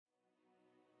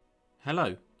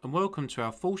Hello and welcome to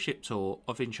our full ship tour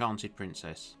of Enchanted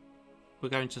Princess. We're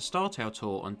going to start our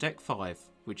tour on Deck 5,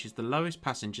 which is the lowest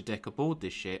passenger deck aboard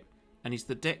this ship and is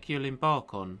the deck you'll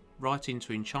embark on right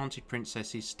into Enchanted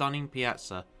Princess's stunning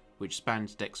piazza, which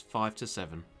spans decks 5 to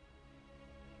 7.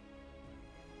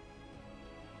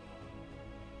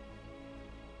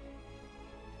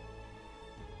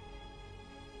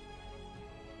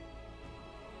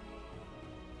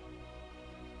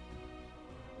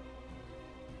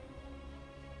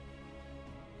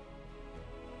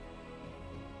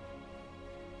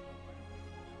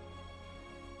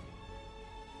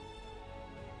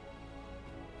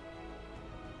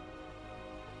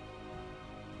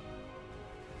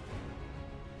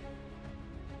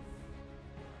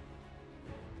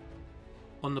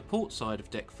 On the port side of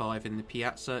Deck 5 in the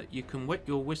piazza, you can wet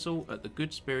your whistle at the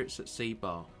Good Spirits at Sea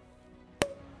bar.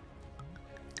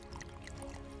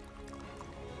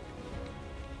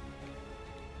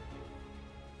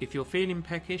 If you're feeling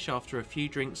peckish after a few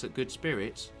drinks at Good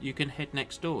Spirits, you can head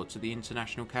next door to the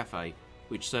International Cafe,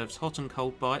 which serves hot and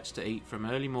cold bites to eat from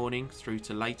early morning through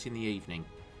to late in the evening.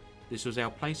 This was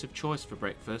our place of choice for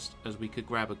breakfast, as we could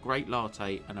grab a great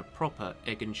latte and a proper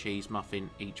egg and cheese muffin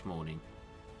each morning.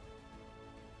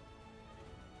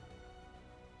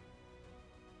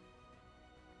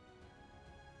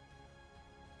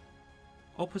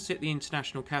 Opposite the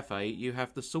International Cafe you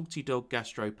have the Salty Dog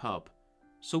Gastro Pub.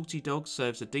 Salty Dog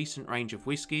serves a decent range of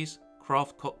whiskies,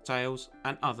 craft cocktails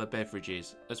and other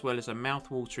beverages, as well as a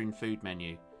mouth-watering food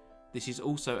menu. This is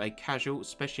also a casual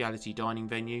speciality dining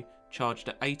venue charged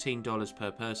at $18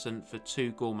 per person for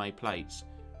 2 gourmet plates,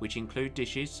 which include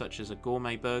dishes such as a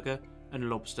gourmet burger and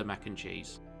lobster mac and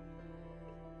cheese.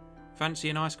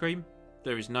 Fancy an ice cream?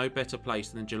 There is no better place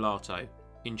than Gelato,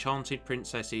 Enchanted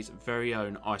Princess's very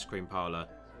own ice cream parlour.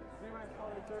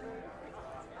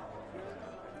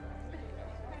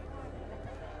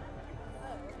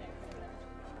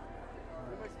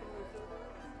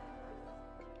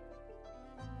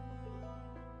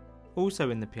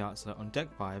 Also in the piazza on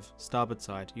Deck 5, starboard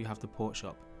side, you have the port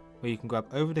shop, where you can grab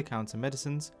over-the-counter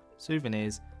medicines,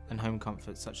 souvenirs and home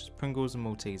comforts such as Pringles and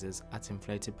Maltesers at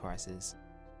inflated prices.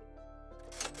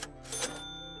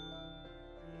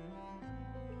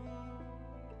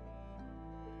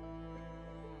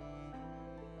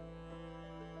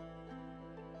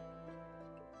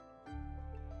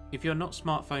 If you're not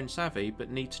smartphone savvy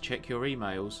but need to check your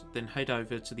emails, then head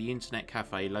over to the internet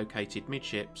cafe located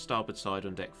midship, starboard side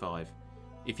on Deck 5.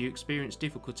 If you experience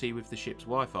difficulty with the ship's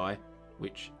Wi-Fi,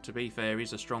 which to be fair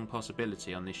is a strong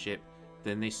possibility on this ship,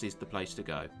 then this is the place to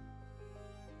go.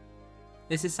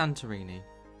 This is Santorini,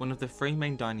 one of the 3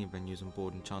 main dining venues on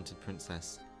board Enchanted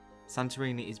Princess.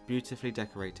 Santorini is beautifully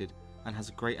decorated and has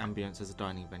a great ambience as a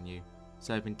dining venue,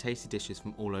 serving tasty dishes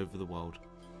from all over the world.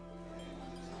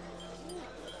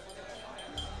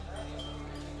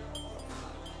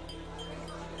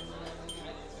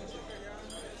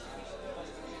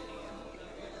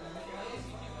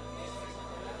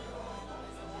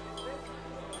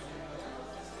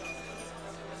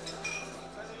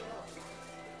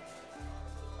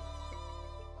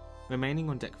 Remaining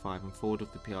on Deck 5 and forward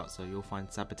of the piazza you'll find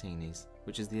Sabatini's,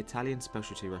 which is the Italian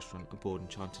specialty restaurant aboard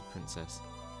Enchanted Princess,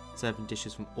 serving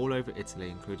dishes from all over Italy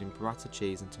including burrata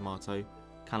cheese and tomato,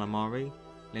 calamari,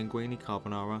 linguine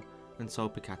carbonara and sol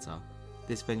piccata.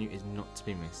 This venue is not to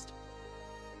be missed.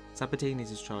 Sabatini's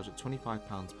is charged at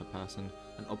 £25 per person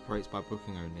and operates by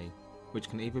booking only, which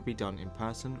can either be done in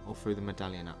person or through the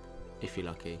Medallion app, if you're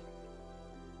lucky.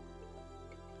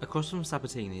 Across from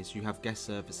Sabatini's you have guest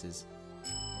services.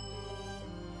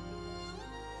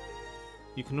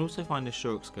 You can also find a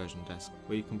shore excursion desk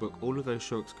where you can book all of those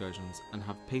shore excursions and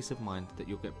have peace of mind that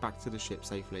you'll get back to the ship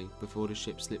safely before the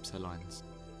ship slips her lines.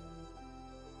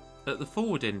 At the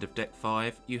forward end of Deck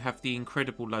 5 you have the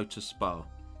incredible Lotus Spa,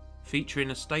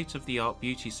 featuring a state-of-the-art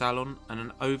beauty salon and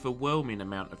an overwhelming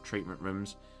amount of treatment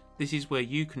rooms. This is where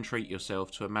you can treat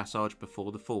yourself to a massage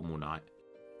before the formal night.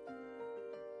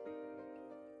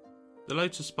 The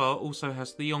Lotus Spa also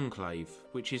has the Enclave,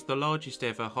 which is the largest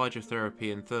ever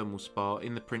hydrotherapy and thermal spa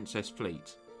in the Princess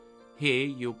fleet. Here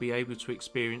you'll be able to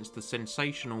experience the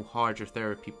sensational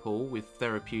hydrotherapy pool with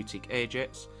therapeutic air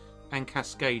jets and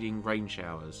cascading rain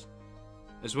showers,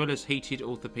 as well as heated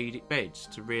orthopaedic beds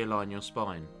to realign your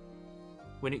spine.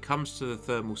 When it comes to the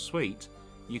thermal suite,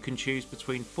 you can choose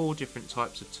between 4 different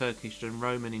types of Turkish and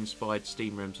Roman inspired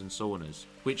steam rooms and saunas,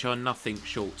 which are nothing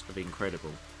short of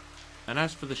incredible. And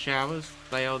as for the showers,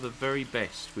 they are the very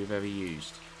best we've ever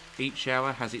used. Each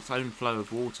shower has its own flow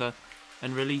of water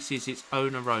and releases its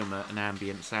own aroma and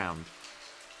ambient sound.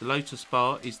 The Lotus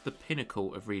Spa is the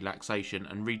pinnacle of relaxation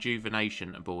and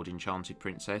rejuvenation aboard Enchanted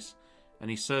Princess,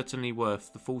 and is certainly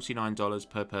worth the $49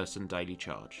 per person daily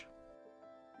charge.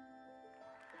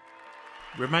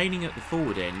 Remaining at the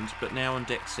forward end, but now on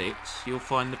deck 6, you'll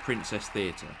find the Princess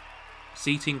Theatre.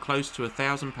 Seating close to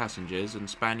 1,000 passengers and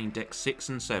spanning decks 6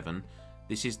 and 7,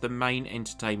 this is the main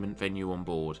entertainment venue on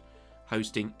board,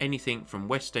 hosting anything from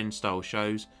West End style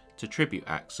shows to tribute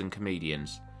acts and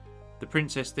comedians. The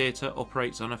Princess Theatre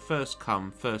operates on a first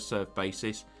come, first served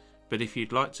basis, but if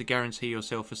you'd like to guarantee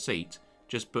yourself a seat,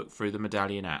 just book through the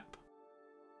Medallion app.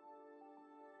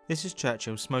 This is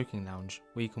Churchill's Smoking Lounge,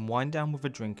 where you can wind down with a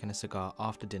drink and a cigar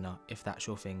after dinner if that's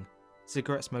your thing.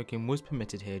 Cigarette smoking was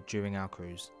permitted here during our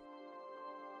cruise.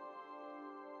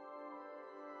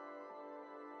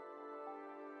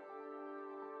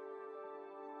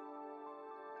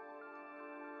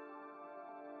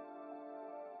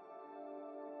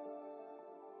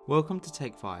 Welcome to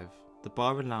Take 5, the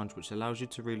bar and lounge which allows you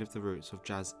to relive the roots of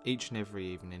jazz each and every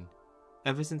evening.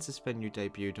 Ever since this venue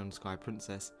debuted on Sky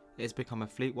Princess, it has become a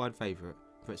fleet-wide favourite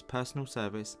for its personal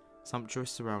service,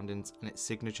 sumptuous surroundings and its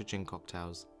signature gin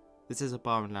cocktails. This is a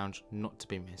bar and lounge not to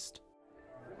be missed.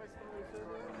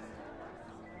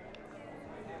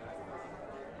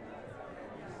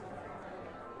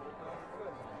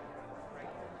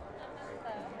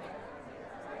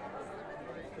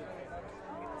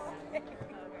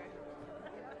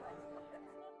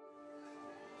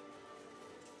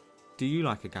 Do you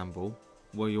like a gamble?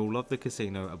 Well, you'll love the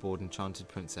casino aboard Enchanted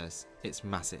Princess. It's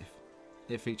massive.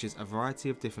 It features a variety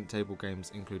of different table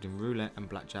games including roulette and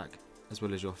blackjack, as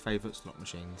well as your favourite slot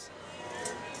machines.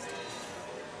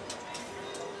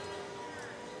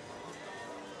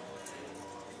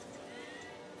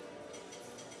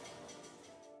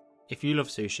 If you love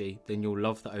sushi, then you'll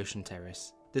love the Ocean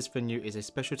Terrace. This venue is a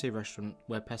specialty restaurant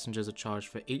where passengers are charged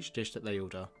for each dish that they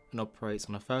order and operates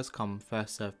on a first come,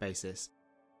 first served basis.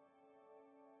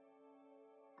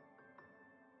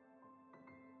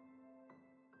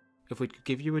 If we could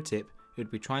give you a tip, it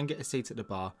would be try and get a seat at the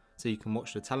bar so you can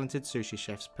watch the talented sushi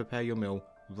chefs prepare your meal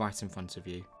right in front of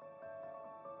you.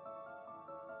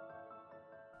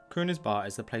 Crooner's Bar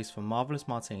is the place for marvellous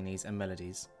martinis and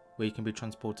melodies, where you can be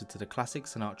transported to the classic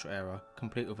Sinatra era,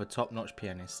 complete with a top-notch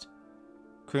pianist.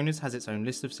 Crooner's has its own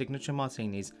list of signature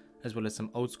martinis as well as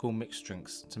some old-school mixed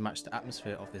drinks to match the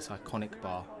atmosphere of this iconic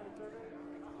bar.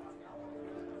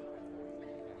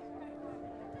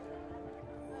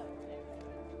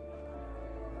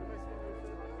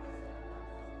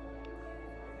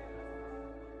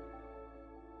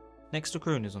 Next to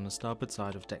Crooner's on the starboard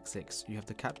side of Deck 6, you have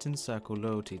the Captain's Circle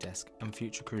Loyalty Desk and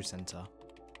Future Crew Centre.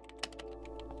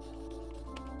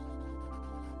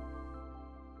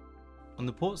 On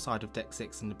the port side of Deck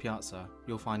 6 in the Piazza,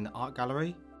 you'll find the Art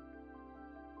Gallery,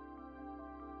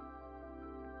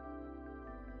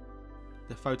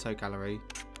 the Photo Gallery,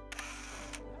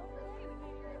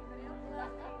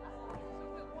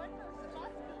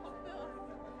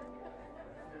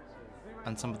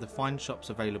 and some of the fine shops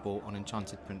available on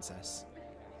Enchanted Princess.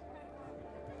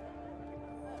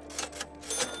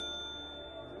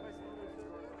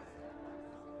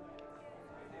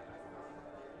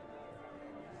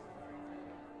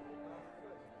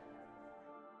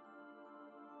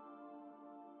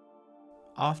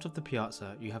 Aft of the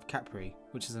Piazza you have Capri,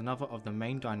 which is another of the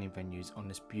main dining venues on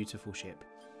this beautiful ship.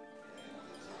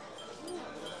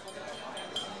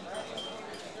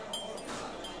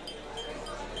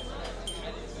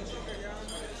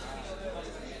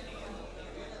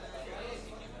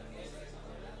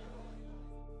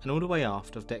 And all the way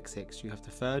aft of Deck 6 you have the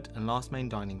third and last main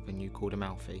dining venue called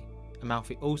Amalfi.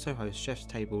 Amalfi also hosts Chef's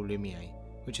Table Lumiere,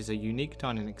 which is a unique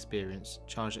dining experience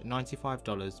charged at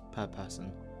 $95 per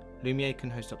person. Lumiere can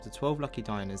host up to 12 lucky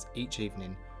diners each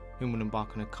evening who will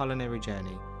embark on a culinary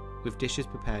journey with dishes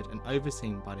prepared and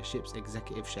overseen by the ship's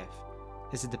executive chef.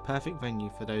 This is the perfect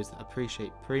venue for those that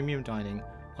appreciate premium dining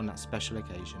on that special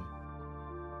occasion.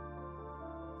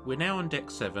 We're now on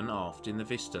Deck 7 aft in the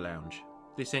Vista Lounge.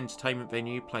 This entertainment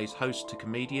venue plays host to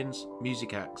comedians,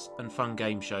 music acts and fun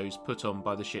game shows put on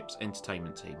by the ship's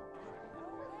entertainment team.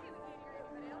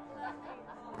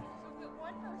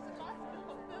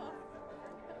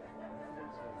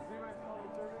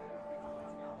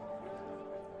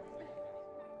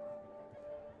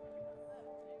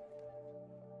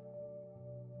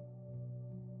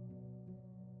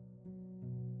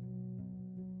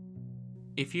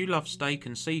 If you love steak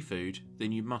and seafood,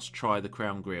 then you must try the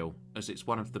Crown Grill, as it's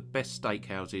one of the best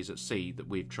steakhouses at sea that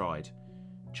we've tried.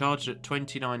 Charged at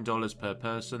 $29 per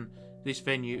person, this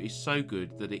venue is so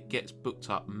good that it gets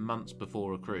booked up months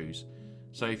before a cruise.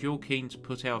 So if you're keen to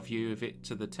put our view of it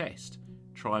to the test,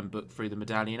 try and book through the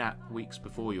Medallion app weeks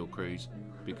before your cruise,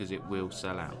 because it will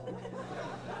sell out.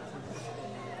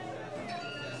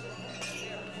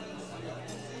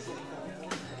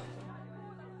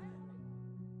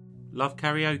 Love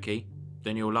karaoke?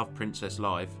 Then you'll love Princess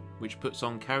Live, which puts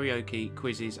on karaoke,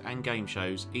 quizzes and game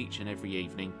shows each and every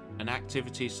evening, and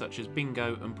activities such as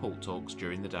bingo and pool talks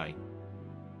during the day.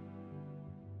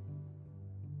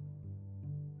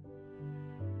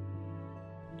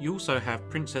 You also have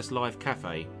Princess Live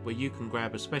Cafe, where you can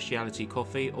grab a specialty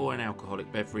coffee or an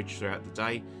alcoholic beverage throughout the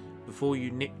day before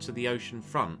you nip to the ocean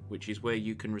front, which is where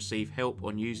you can receive help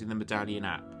on using the Medallion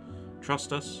app.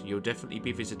 Trust us, you'll definitely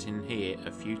be visiting here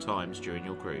a few times during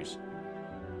your cruise.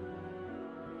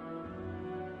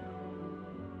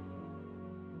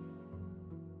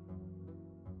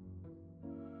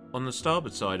 On the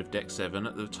starboard side of Deck 7,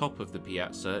 at the top of the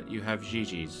piazza, you have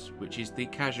Gigi's, which is the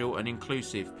casual and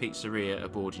inclusive pizzeria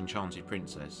aboard Enchanted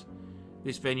Princess.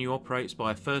 This venue operates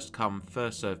by a first-come,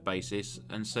 first-served basis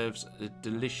and serves a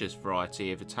delicious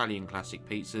variety of Italian classic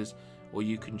pizzas, or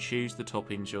you can choose the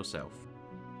toppings yourself.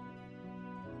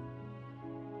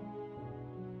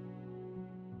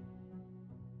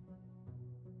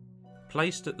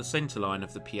 Placed at the centreline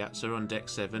of the piazza on Deck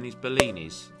 7 is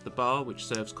Bellini's, the bar which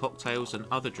serves cocktails and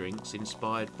other drinks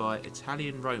inspired by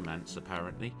Italian romance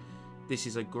apparently. This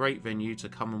is a great venue to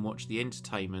come and watch the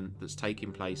entertainment that's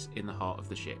taking place in the heart of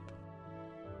the ship.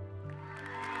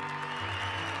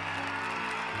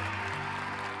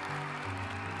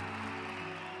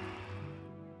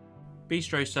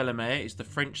 Bistro Salamer is the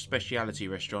French specialty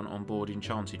restaurant on board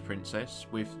Enchanted Princess,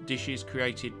 with dishes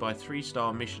created by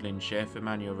 3-star Michelin chef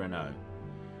Emmanuel Renaud.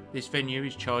 This venue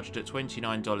is charged at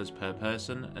 $29 per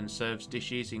person and serves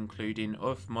dishes including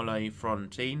œuf mollet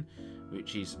frontine,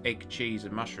 which is egg, cheese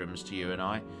and mushrooms to you and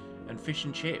I, and fish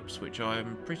and chips, which I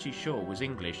am pretty sure was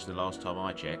English the last time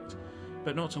I checked.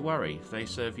 But not to worry, they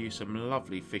serve you some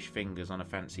lovely fish fingers on a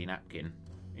fancy napkin.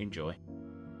 Enjoy.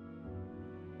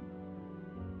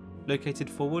 Located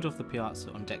forward of the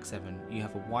piazza on Deck 7, you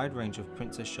have a wide range of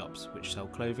princess shops which sell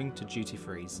clothing to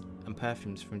duty-frees and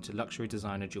perfumes through to luxury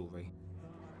designer jewellery.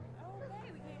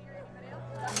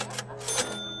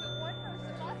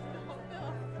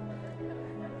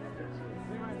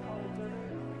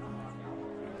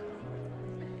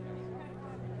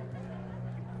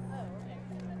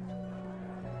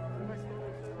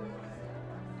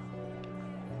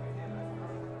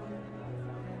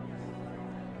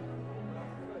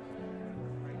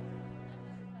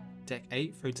 Deck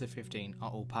 8 through to 15 are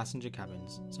all passenger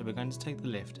cabins, so we're going to take the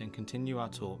lift and continue our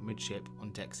tour midship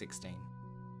on Deck 16.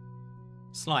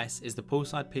 Slice is the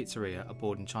poolside pizzeria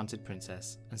aboard Enchanted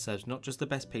Princess and serves not just the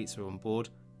best pizza on board,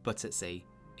 but at sea.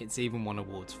 It's even won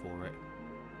awards for it.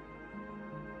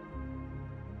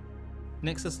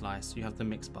 Next to Slice, you have the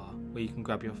Mix Bar, where you can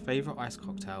grab your favourite iced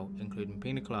cocktail, including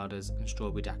pina coladas and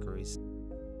strawberry daiquiris.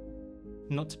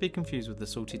 Not to be confused with the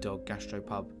Salty Dog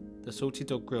Gastropub, the Salty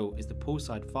Dog Grill is the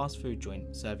poolside fast food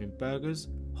joint serving burgers,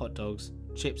 hot dogs,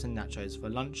 chips and nachos for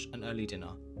lunch and early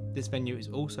dinner. This venue is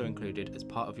also included as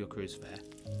part of your cruise fare.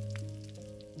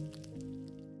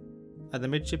 At the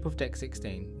midship of Deck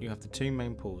 16, you have the 2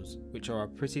 main pools, which are a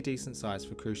pretty decent size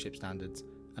for cruise ship standards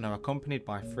and are accompanied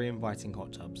by 3 inviting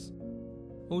hot tubs.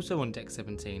 Also on Deck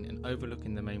 17 and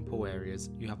overlooking the main pool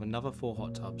areas, you have another 4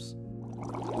 hot tubs.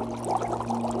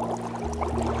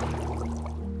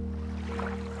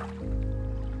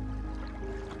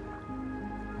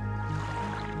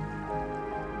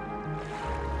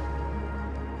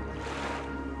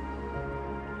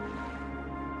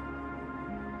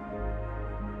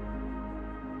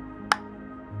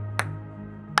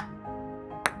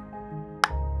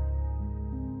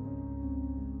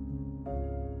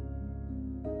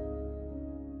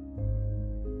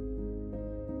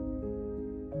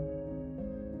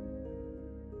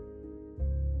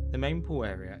 The main pool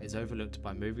area is overlooked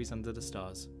by Movies Under the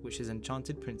Stars, which is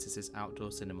Enchanted Princess's outdoor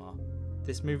cinema.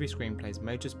 This movie screen plays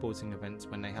major sporting events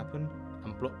when they happen,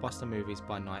 and blockbuster movies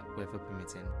by night, weather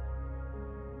permitting.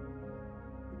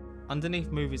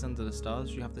 Underneath Movies Under the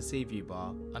Stars, you have the Sea View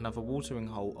Bar, another watering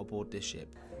hole aboard this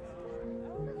ship.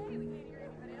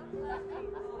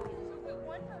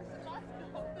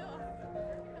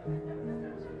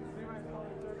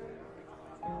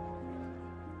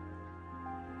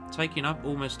 Taking up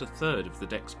almost a third of the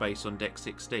deck space on Deck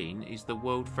 16 is the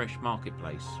World Fresh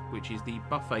Marketplace, which is the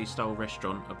buffet-style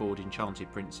restaurant aboard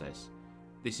Enchanted Princess.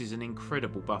 This is an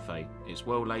incredible buffet. It's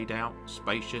well laid out,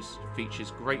 spacious,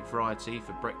 features great variety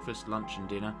for breakfast, lunch and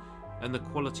dinner, and the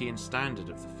quality and standard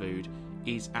of the food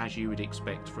is as you would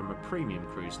expect from a premium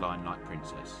cruise line like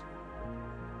Princess.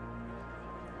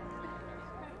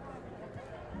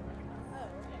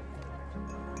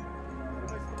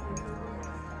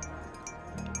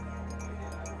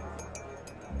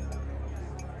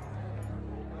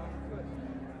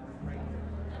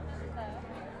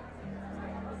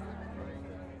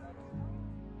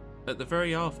 At the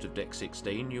very aft of Deck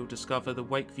 16 you'll discover the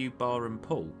Wakeview Bar and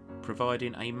Pool,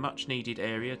 providing a much needed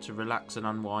area to relax and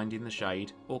unwind in the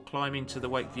shade, or climb into the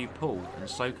Wakeview Pool and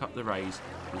soak up the rays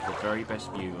with the very best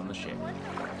view on the ship.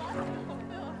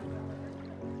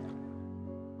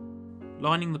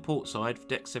 Lining the port side of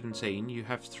Deck 17 you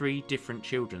have 3 different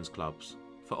children's clubs.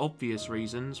 For obvious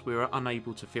reasons we are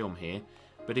unable to film here,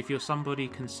 but if you're somebody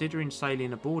considering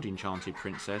sailing aboard Enchanted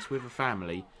Princess with a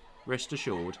family, rest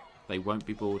assured they won't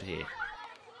be bored here.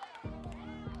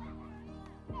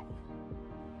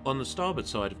 On the starboard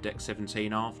side of Deck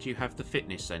 17 aft you have the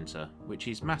fitness centre, which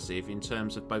is massive in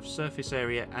terms of both surface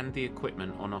area and the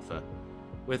equipment on offer.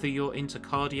 Whether you're into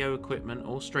cardio equipment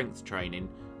or strength training,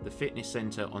 the fitness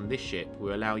centre on this ship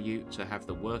will allow you to have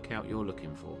the workout you're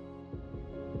looking for.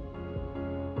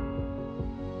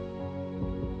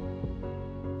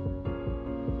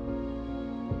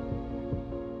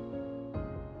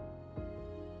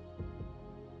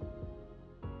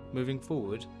 Moving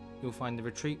forward, you'll find the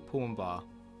Retreat Pool and Bar,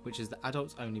 which is the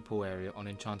adults only pool area on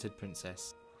Enchanted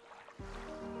Princess.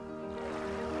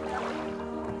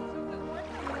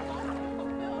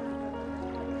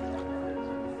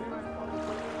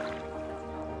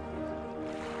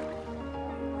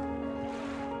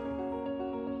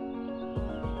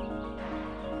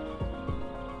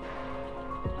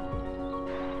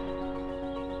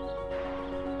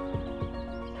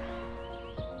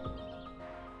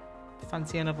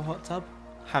 Fancy another hot tub?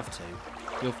 Have to.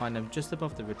 You'll find them just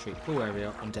above the retreat pool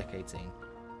area on Deck 18.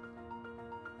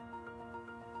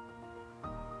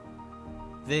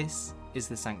 This is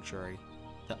the Sanctuary,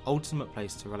 the ultimate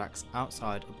place to relax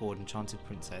outside aboard Enchanted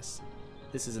Princess.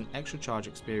 This is an extra charge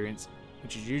experience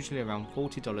which is usually around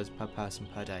 $40 per person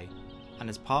per day, and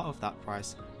as part of that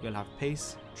price you'll have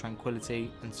peace,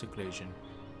 tranquility and seclusion.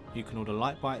 You can order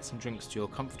light bites and drinks to your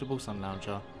comfortable sun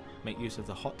lounger, make use of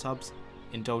the hot tubs,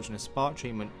 indulge in a spa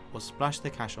treatment or splash the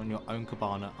cash on your own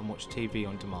cabana and watch TV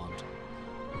on demand.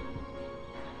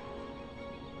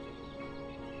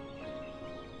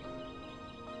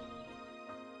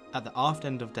 At the aft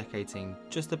end of Deck 18,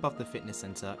 just above the fitness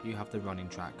centre, you have the running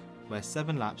track, where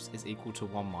 7 laps is equal to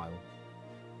 1 mile.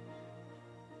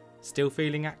 Still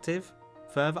feeling active?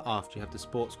 Further aft you have the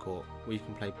sports court, where you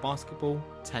can play basketball,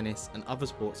 tennis and other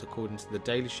sports according to the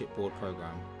daily shipboard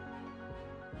programme.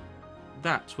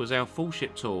 That was our full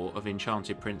ship tour of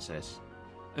Enchanted Princess.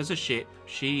 As a ship,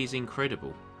 she is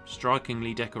incredible,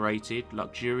 strikingly decorated,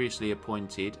 luxuriously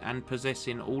appointed and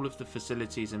possessing all of the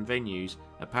facilities and venues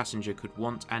a passenger could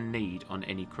want and need on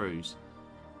any cruise.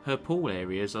 Her pool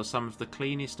areas are some of the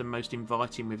cleanest and most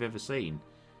inviting we've ever seen,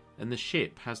 and the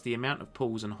ship has the amount of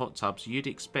pools and hot tubs you'd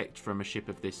expect from a ship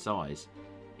of this size.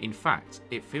 In fact,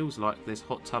 it feels like there's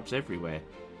hot tubs everywhere.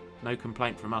 No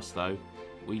complaint from us though,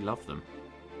 we love them.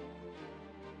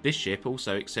 This ship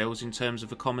also excels in terms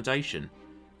of accommodation.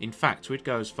 In fact, we'd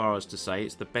go as far as to say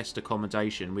it's the best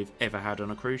accommodation we've ever had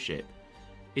on a cruise ship.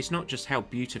 It's not just how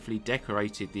beautifully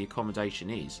decorated the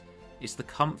accommodation is, it's the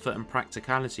comfort and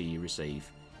practicality you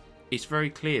receive. It's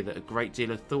very clear that a great deal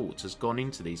of thought has gone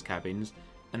into these cabins,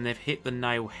 and they've hit the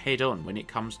nail head on when it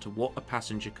comes to what a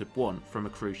passenger could want from a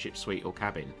cruise ship suite or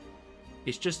cabin.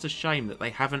 It's just a shame that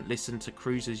they haven't listened to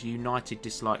Cruisers' united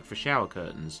dislike for shower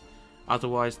curtains.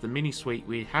 Otherwise the mini suite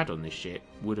we had on this ship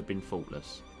would have been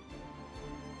faultless.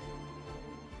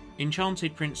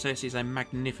 Enchanted Princess is a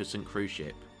magnificent cruise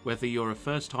ship, whether you're a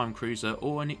first time cruiser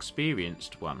or an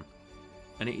experienced one,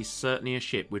 and it is certainly a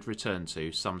ship we'd return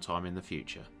to sometime in the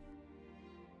future.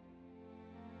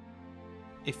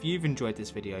 If you've enjoyed this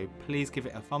video, please give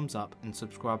it a thumbs up and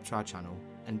subscribe to our channel,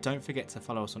 and don't forget to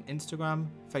follow us on Instagram,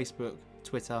 Facebook,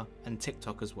 Twitter and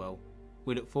TikTok as well.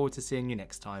 We look forward to seeing you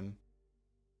next time.